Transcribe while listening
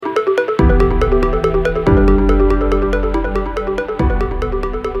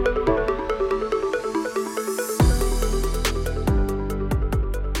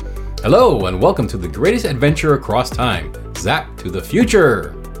Hello and welcome to the greatest adventure across time, Zap to the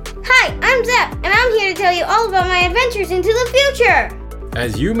Future! Hi, I'm Zap, and I'm here to tell you all about my adventures into the future!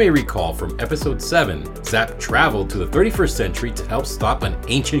 As you may recall from episode 7, Zap traveled to the 31st century to help stop an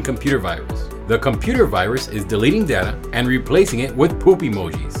ancient computer virus. The computer virus is deleting data and replacing it with poop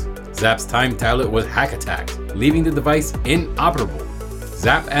emojis. Zap's time tablet was hack-attacked, leaving the device inoperable.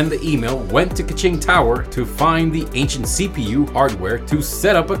 Zap and the email went to Ka Ching Tower to find the ancient CPU hardware to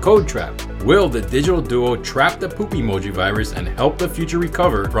set up a code trap. Will the digital duo trap the poop emoji virus and help the future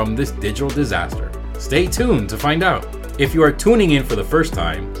recover from this digital disaster? Stay tuned to find out. If you are tuning in for the first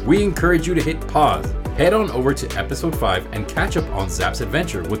time, we encourage you to hit pause, head on over to episode 5 and catch up on Zap's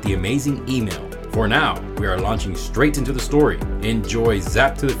adventure with the Amazing Emale. For now, we are launching straight into the story. Enjoy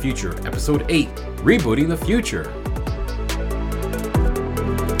Zap to the Future, episode 8, Rebooting the Future.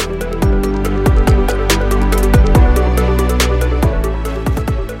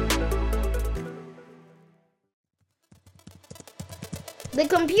 The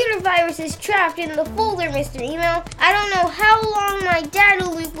computer virus is trapped in the folder, Mr. Email. I don't know how long my data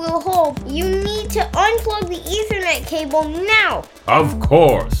loop will hold. You need to unplug the Ethernet cable now. Of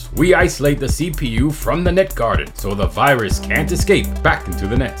course, we isolate the CPU from the net garden so the virus can't escape back into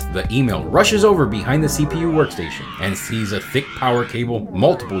the net. The email rushes over behind the CPU workstation and sees a thick power cable,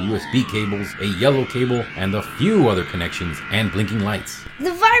 multiple USB cables, a yellow cable, and a few other connections and blinking lights.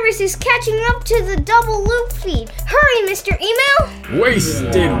 The virus is catching up to the double loop feed. Hurry, Mr. Email!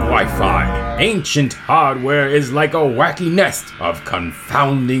 Wasted Wi-Fi. Ancient hardware is like a wacky nest of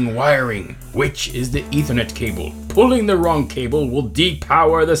confounding wiring. Which is the Ethernet cable? Pulling the wrong cable will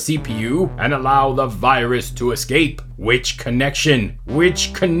depower the CPU and allow the virus to escape. Which connection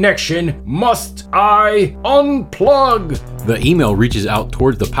must I unplug? The email reaches out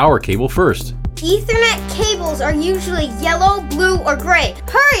towards the power cable first. Ethernet cables are usually yellow, blue, or gray.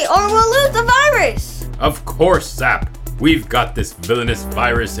 Hurry or we'll lose the virus! Of course, Zap. We've got this villainous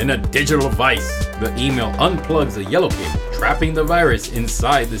virus in a digital vice. The email unplugs the yellow cable, trapping the virus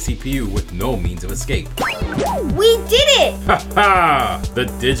inside the CPU with no means of escape. We did it! Ha ha! The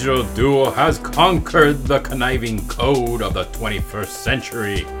digital duo has conquered the conniving code of the 21st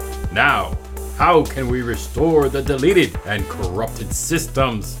century. Now, how can we restore the deleted and corrupted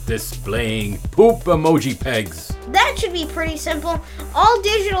systems displaying poop emoji pegs? That should be pretty simple. All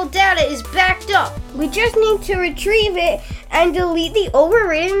digital data is backed up. We just need to retrieve it and delete the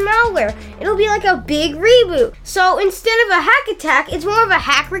overridden malware. It'll be like a big reboot. So instead of a hack attack, it's more of a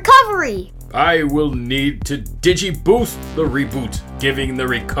hack recovery. I will need to digi-boost the reboot, giving the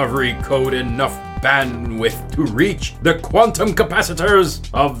recovery code enough bandwidth to reach the quantum capacitors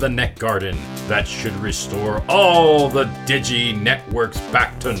of the net garden. That should restore all the digi networks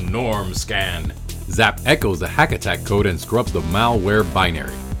back to norm scan. Zap echoes the hack attack code and scrubs the malware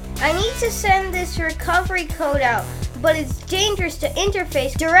binary. I need to send this recovery code out, but it's dangerous to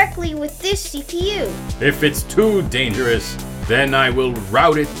interface directly with this CPU. If it's too dangerous, then I will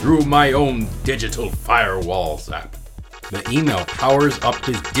route it through my own digital firewall, Zap. The email powers up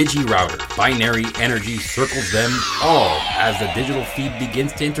his digi-router. Binary energy circles them all as the digital feed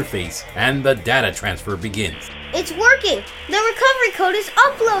begins to interface and the data transfer begins. It's working! The recovery code is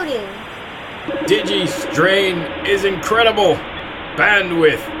uploading! Digi-strain is incredible!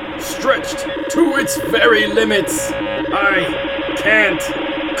 Bandwidth stretched to its very limits. I can't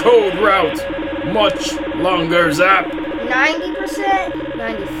code route much longer, Zap. 90%,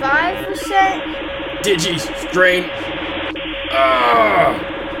 95%. Digi-strain.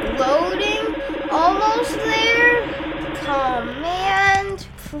 Loading. Almost there. Command.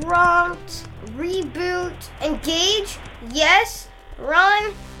 Prompt. Reboot. Engage. Yes.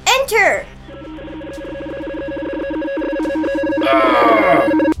 Run. Enter.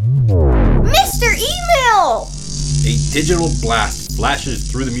 Mr. Email! A digital blast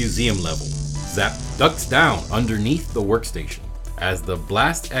flashes through the museum level. Zap ducks down underneath the workstation. As the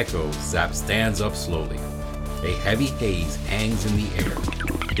blast echoes, Zap stands up slowly. A heavy haze hangs in the air.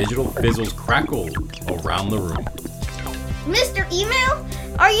 Digital fizzles crackle around the room. Mr. Email,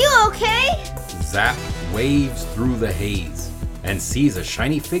 are you okay? Zap waves through the haze and sees a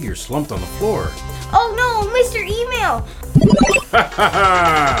shiny figure slumped on the floor. Oh no, Mr. Email! Ha ha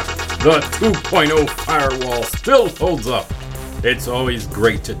ha! The 2.0 firewall still holds up. It's always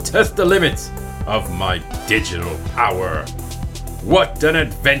great to test the limits of my digital power. What an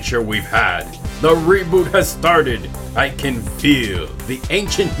adventure we've had! The reboot has started. I can feel the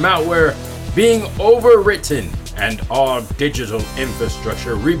ancient malware being overwritten and our digital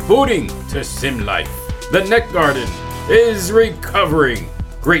infrastructure rebooting to sim life. The net garden is recovering.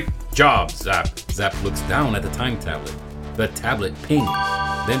 Great job, Zap. Zap looks down at the time tablet. The tablet pings,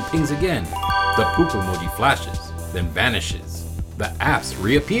 then pings again. The poop emoji flashes, then vanishes. The apps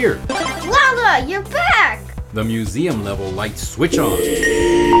reappear. Lala, you're back! The museum level lights switch on.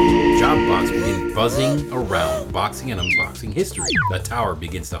 Job bots begin buzzing around, boxing and unboxing history. The tower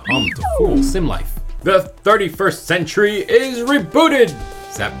begins to hum to full sim life. The 31st century is rebooted!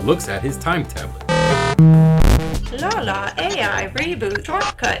 Zap looks at his time tablet. Lala AI reboot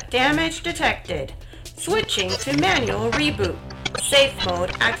shortcut damage detected. Switching to manual reboot. Safe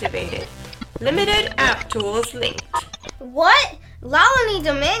mode activated. Limited app tools linked. What? Lala needs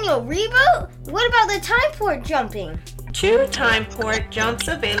a manual reboot? What about the time port jumping? 2 time port jumps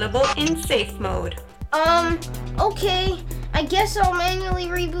available in safe mode. Okay. I guess I'll manually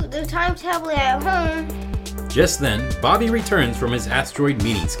reboot the time tablet at home. Just then, Bobby returns from his asteroid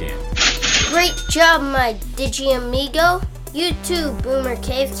meeting scan. Great job, my Digi-Amigo. You too, Boomer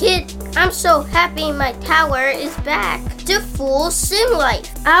Cave Kid. I'm so happy my tower is back to full sim life.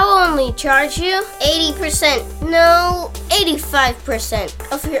 I'll only charge you 80%, no,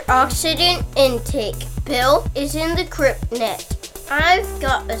 85% of your oxygen intake. Bill is in the crypt net. I've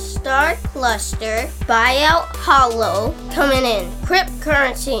got a star cluster buyout hollow coming in. Crypt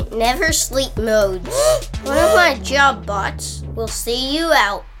currency never sleep modes. One of my job bots will see you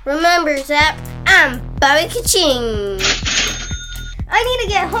out. Remember, Zap, I'm Bobby Ka Ching. I need to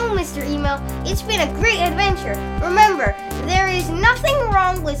get home, Mr. Email. It's been a great adventure. Remember, there is nothing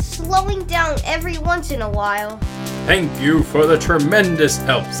wrong with slowing down every once in a while. Thank you for the tremendous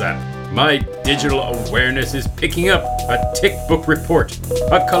help, Zap. My digital awareness is picking up a tick book report.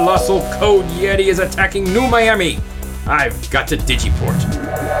 A colossal code yeti is attacking New Miami. I've got to digiport.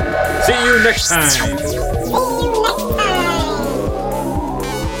 See you next time.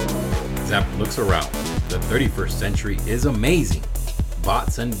 Zap looks around. The 31st century is amazing.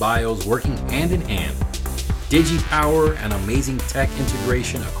 Bots and bios working hand in hand. Digi-power and amazing tech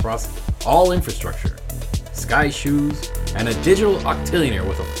integration across all infrastructure. Sky shoes, and a digital octillionaire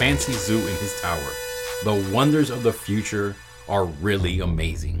with a fancy zoo in his tower. The wonders of the future are really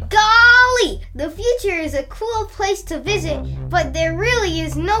amazing. Golly! The future is a cool place to visit, but there really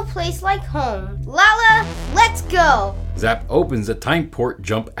is no place like home. Lala, let's go! Zap opens the time port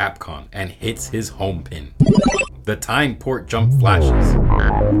jump appcon and hits his home pin. The time port jump flashes,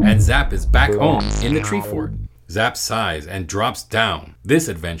 and Zap is back home in the tree fort. Zap sighs and drops down. This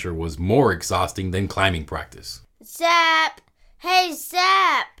adventure was more exhausting than climbing practice. Zap! Hey,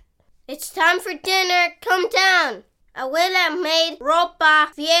 Zap! It's time for dinner. Come down. Abuela made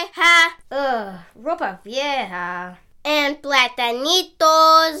ropa vieja. Ropa vieja. And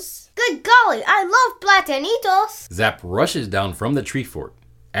platanitos. Good golly, I love platanitos. Zap rushes down from the tree fort,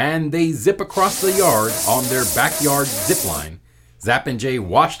 and they zip across the yard on their backyard zip line. Zap and Jay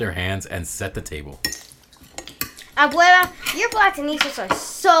wash their hands and set the table. Abuela, your platanitos are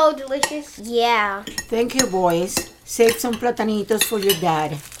so delicious. Yeah. Thank you, boys. Save some platanitos for your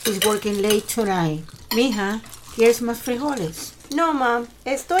dad. He's working late tonight. Mija, here's más frijoles. No, Mom.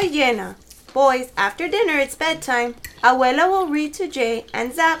 Estoy llena. Boys, after dinner it's bedtime. Abuela will read to Jay,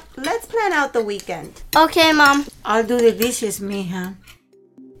 and Zap, let's plan out the weekend. Okay, Mom. I'll do the dishes, mija.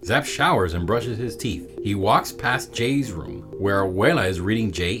 Zap showers and brushes his teeth. He walks past Jay's room, where Abuela is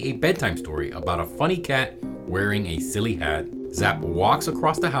reading Jay a bedtime story about a funny cat wearing a silly hat. Zap walks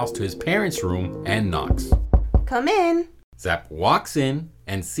across the house to his parents' room and knocks. Come in. Zap walks in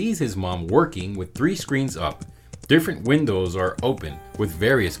and sees his mom working with 3 screens up. Different windows are open with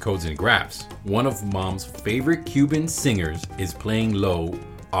various codes and graphs. One of Mom's favorite Cuban singers is playing low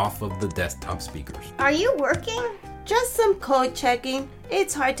off of the desktop speakers. Are you working? Just some code checking.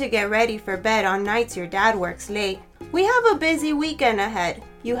 It's hard to get ready for bed on nights your dad works late. We have a busy weekend ahead.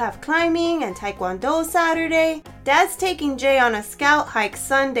 You have climbing and taekwondo Saturday. Dad's taking Jay on a scout hike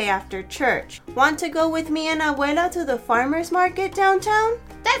Sunday after church. Want to go with me and Abuela to the farmer's market downtown?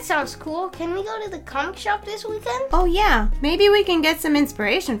 That sounds cool. Can we go to the comic shop this weekend? Oh yeah, maybe we can get some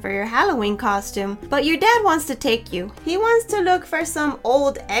inspiration for your Halloween costume. But your dad wants to take you. He wants to look for some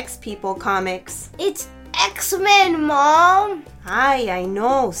old X-People comics. It's X-Men, Mom. Hi, I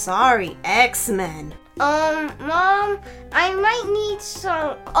know. Sorry, X-Men. Mom, I might need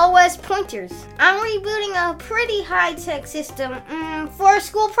some OS pointers. I'm rebooting a pretty high-tech system for a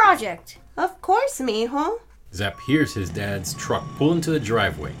school project. Of course, mijo. Zap hears his dad's truck pull into the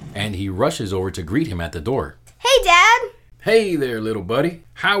driveway, and he rushes over to greet him at the door. Hey, Dad! Hey there, little buddy.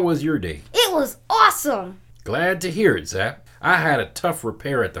 How was your day? It was awesome! Glad to hear it, Zap. I had a tough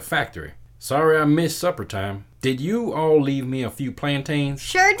repair at the factory. Sorry I missed supper time. Did you all leave me a few plantains?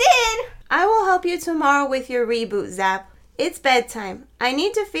 Sure did! I will help you tomorrow with your reboot, Zap. it's bedtime. I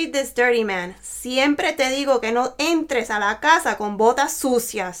need to feed this dirty man. Siempre te digo que no entres a la casa con botas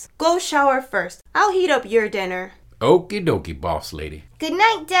sucias. Go shower first. I'll heat up your dinner. Okie dokie, boss lady. Good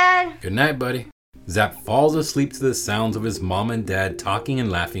night, Dad. Good night, buddy. Zap falls asleep to the sounds of his mom and dad talking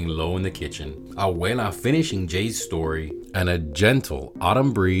and laughing low in the kitchen, Abuela finishing Jay's story, and a gentle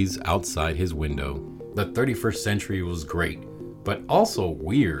autumn breeze outside his window. The 31st century was great, but also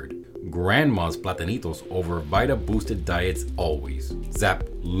weird. Grandma's platanitos over Vita-boosted diets always. Zap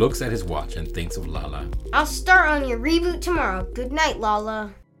looks at his watch and thinks of Lala. I'll start on your reboot tomorrow. Good night,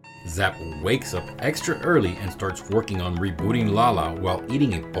 Lala. Zap wakes up extra early and starts working on rebooting Lala while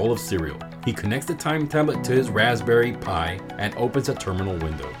eating a bowl of cereal. He connects the time tablet to his Raspberry Pi and opens a terminal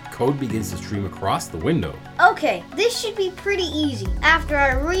window. Code begins to stream across the window. Okay, this should be pretty easy. After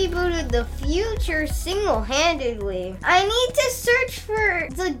I rebooted the future single-handedly, I need to search for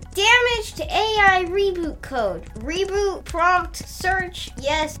the damaged AI reboot code. Reboot, prompt, search,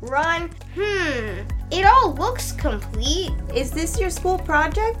 yes, run. It all looks complete. Is this your school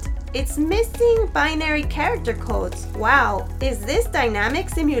project? It's missing binary character codes. Wow, is this dynamic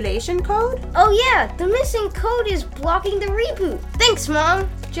simulation code? Oh yeah, the missing code is blocking the reboot. Thanks, Mom.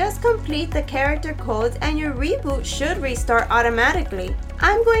 Just complete the character codes and your reboot should restart automatically.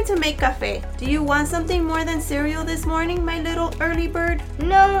 I'm going to make cafe. Do you want something more than cereal this morning, my little early bird?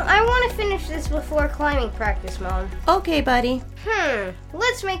 No, I want to finish this before climbing practice, Mom. Okay, buddy.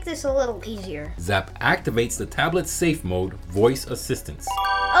 Let's make this a little easier. Zap activates the tablet's safe mode voice assistance.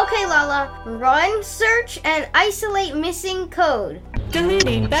 Okay, Lala. Run, search, and isolate missing code.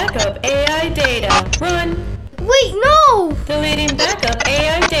 Deleting backup AI data. Run. Wait, no! Deleting backup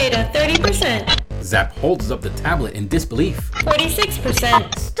AI data 30%. Zap holds up the tablet in disbelief.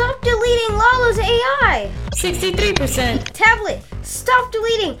 46%. Stop deleting Lala's AI! 63%. Tablet, stop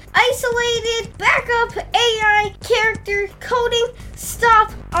deleting. Isolated backup AI character coding.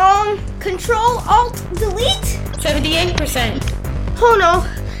 Stop. Control Alt Delete. 78%. Oh no!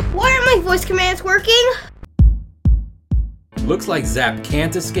 Why aren't my voice commands working? Looks like Zap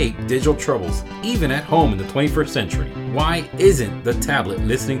can't escape digital troubles, even at home in the 21st century. Why isn't the tablet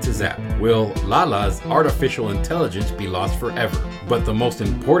listening to Zap? Will Lala's artificial intelligence be lost forever? But the most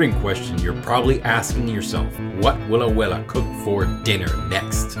important question you're probably asking yourself, what will Abuela cook for dinner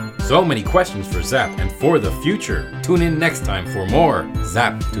next? So many questions for Zap and for the future. Tune in next time for more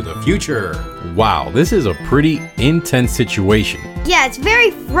Zap to the Future. Wow, this is a pretty intense situation. Yeah, it's very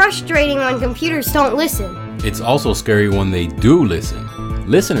frustrating when computers don't listen. It's also scary when they do listen.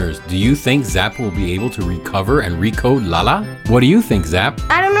 Listeners, do you think Zap will be able to recover and recode Lala? What do you think, Zap?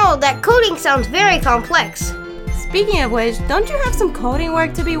 I don't know, that coding sounds very complex. Speaking of which, don't you have some coding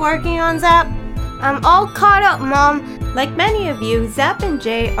work to be working on, Zap? I'm all caught up, Mom. Like many of you, Zap and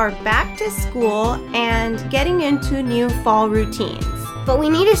Jay are back to school and getting into new fall routines. But we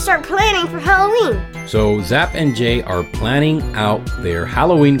need to start planning for Halloween. So Zap and Jay are planning out their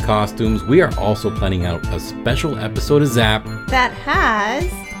Halloween costumes. We are also planning out a special episode of Zap that has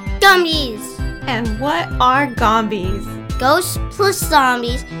Zombies. And what are gombies? Ghosts plus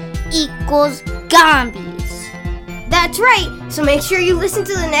zombies equals gombies. That's right, so make sure you listen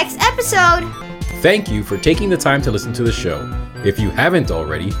to the next episode. Thank you for taking the time to listen to the show. If you haven't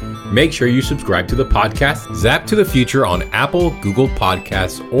already, make sure you subscribe to the podcast Zap to the Future on Apple, Google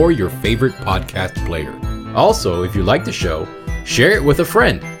Podcasts, or your favorite podcast player. Also, if you like the show, share it with a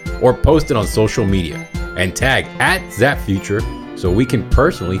friend or post it on social media and tag @ZapFuture so we can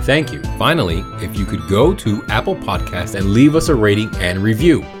personally thank you. Finally, if you could go to Apple Podcasts and leave us a rating and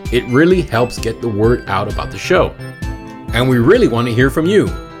review. It really helps get the word out about the show. And we really want to hear from you.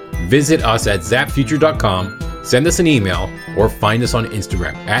 Visit us at zapfuture.com, send us an email, or find us on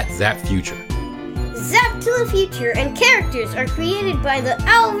Instagram @ZapFuture. Zap to the Future and characters are created by the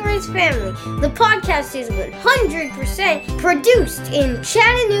Alvarez family. The podcast is 100% produced in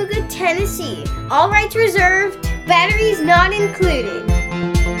Chattanooga, Tennessee. All rights reserved, batteries not included.